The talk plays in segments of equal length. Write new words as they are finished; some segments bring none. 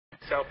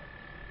So,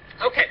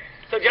 okay.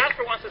 So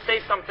Jasper wants to say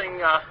something.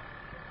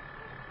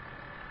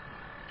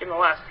 Give him the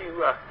last few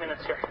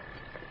minutes here.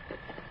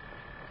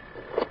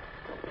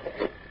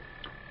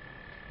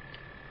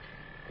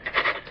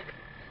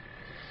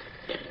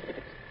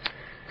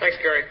 Thanks,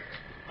 Gary.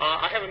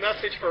 I have a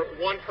message for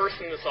one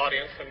person in this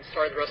audience. I'm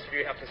sorry the rest of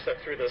you have to sit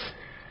through this.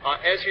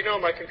 As you know,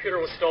 my computer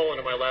was stolen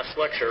in my last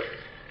lecture.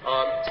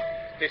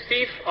 The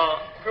thief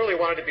clearly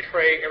wanted to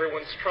betray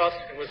everyone's trust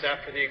and was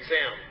after the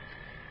exam.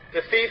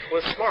 The thief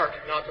was smart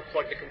not to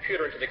plug the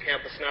computer into the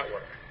campus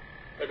network.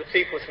 The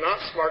thief was not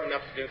smart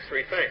enough to do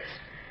three things.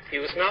 He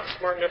was not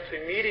smart enough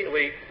to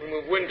immediately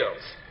remove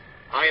Windows.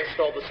 I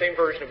installed the same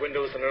version of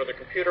Windows on another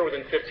computer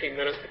within 15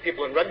 minutes. The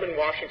people in Redmond,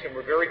 Washington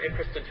were very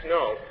interested to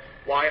know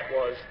why it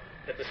was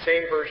that the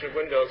same version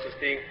of Windows was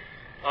being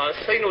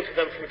signaled to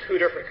them from two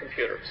different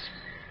computers.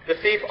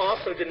 The thief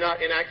also did not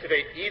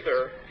inactivate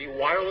either the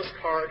wireless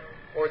card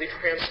or the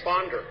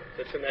transponder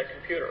that's in that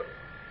computer.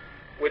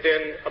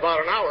 Within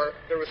about an hour,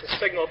 there was a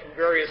signal from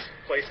various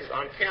places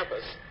on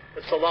campus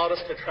that's allowed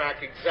us to track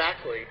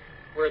exactly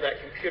where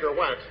that computer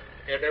went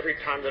at every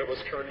time that it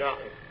was turned on.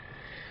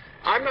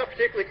 I'm not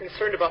particularly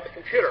concerned about the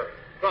computer,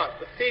 but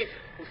the thief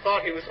who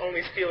thought he was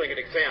only stealing an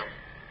exam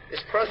is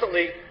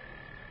presently,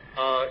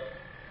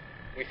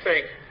 we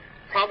think,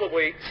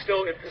 probably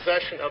still in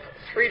possession of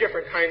three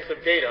different kinds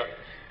of data,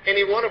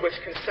 any one of which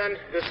can send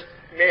this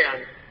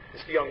man,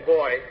 this young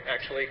boy,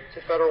 actually, to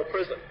federal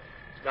prison.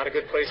 It's not a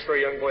good place for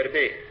a young boy to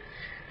be.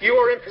 You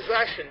are in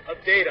possession of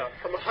data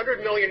from a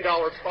 $100 million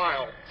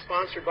trial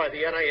sponsored by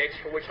the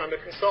NIH, for which I'm a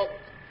consultant.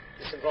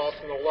 This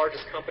involves some of the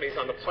largest companies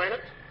on the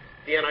planet.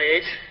 The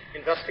NIH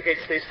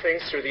investigates these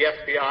things through the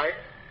FBI.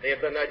 They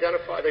have been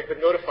identified, they've been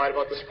notified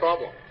about this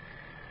problem.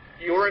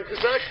 You are in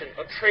possession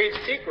of trade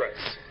secrets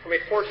from a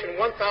Fortune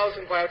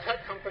 1000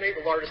 biotech company,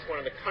 the largest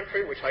one in the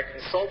country, which I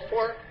consult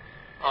for.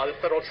 The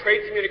Federal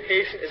Trade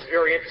Communication is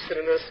very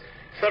interested in this.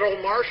 Federal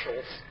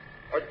marshals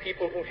are the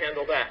people who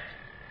handle that.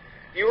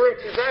 You are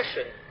in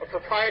possession of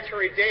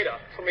proprietary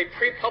data from a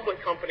pre-public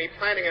company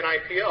planning an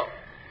IPO.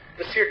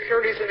 The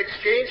Securities and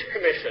Exchange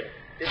Commission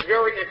is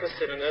very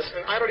interested in this,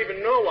 and I don't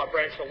even know what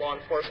branch of law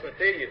enforcement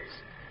they use.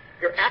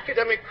 Your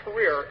academic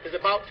career is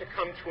about to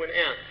come to an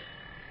end.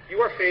 You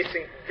are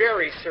facing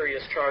very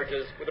serious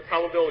charges with a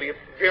probability of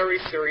very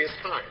serious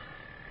time.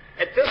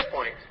 At this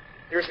point,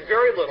 there's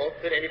very little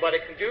that anybody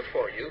can do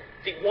for you.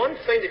 The one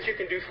thing that you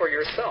can do for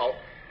yourself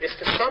is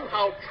to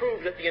somehow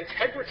prove that the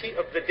integrity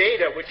of the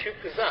data which you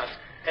possess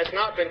has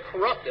not been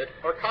corrupted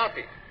or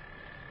copied.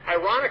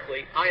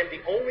 Ironically, I am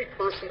the only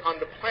person on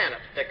the planet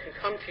that can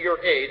come to your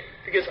aid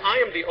because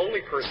I am the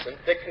only person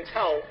that can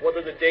tell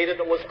whether the data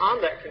that was on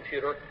that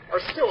computer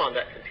are still on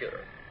that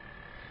computer.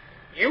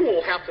 You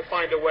will have to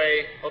find a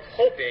way of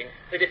hoping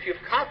that if you've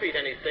copied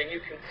anything,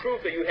 you can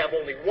prove that you have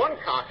only one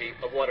copy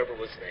of whatever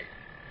was made.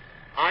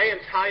 I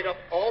am tied up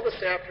all this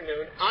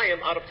afternoon. I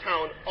am out of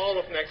town all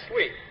of next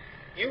week.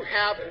 You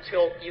have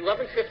until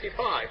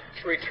 11:55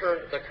 to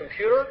return the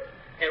computer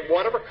and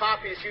whatever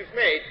copies you've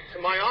made to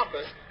my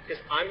office,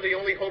 because I'm the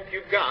only hope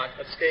you've got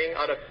of staying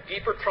out of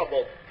deeper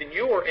trouble than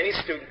you or any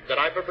student that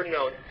I've ever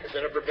known has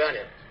ever been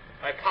in.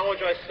 I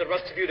apologize to the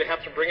rest of you to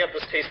have to bring up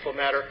this tasteful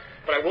matter,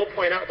 but I will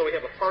point out that we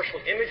have a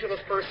partial image of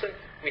this person.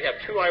 We have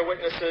two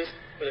eyewitnesses.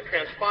 With the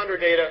transponder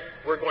data,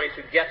 we're going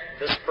to get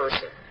this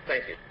person.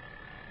 Thank you.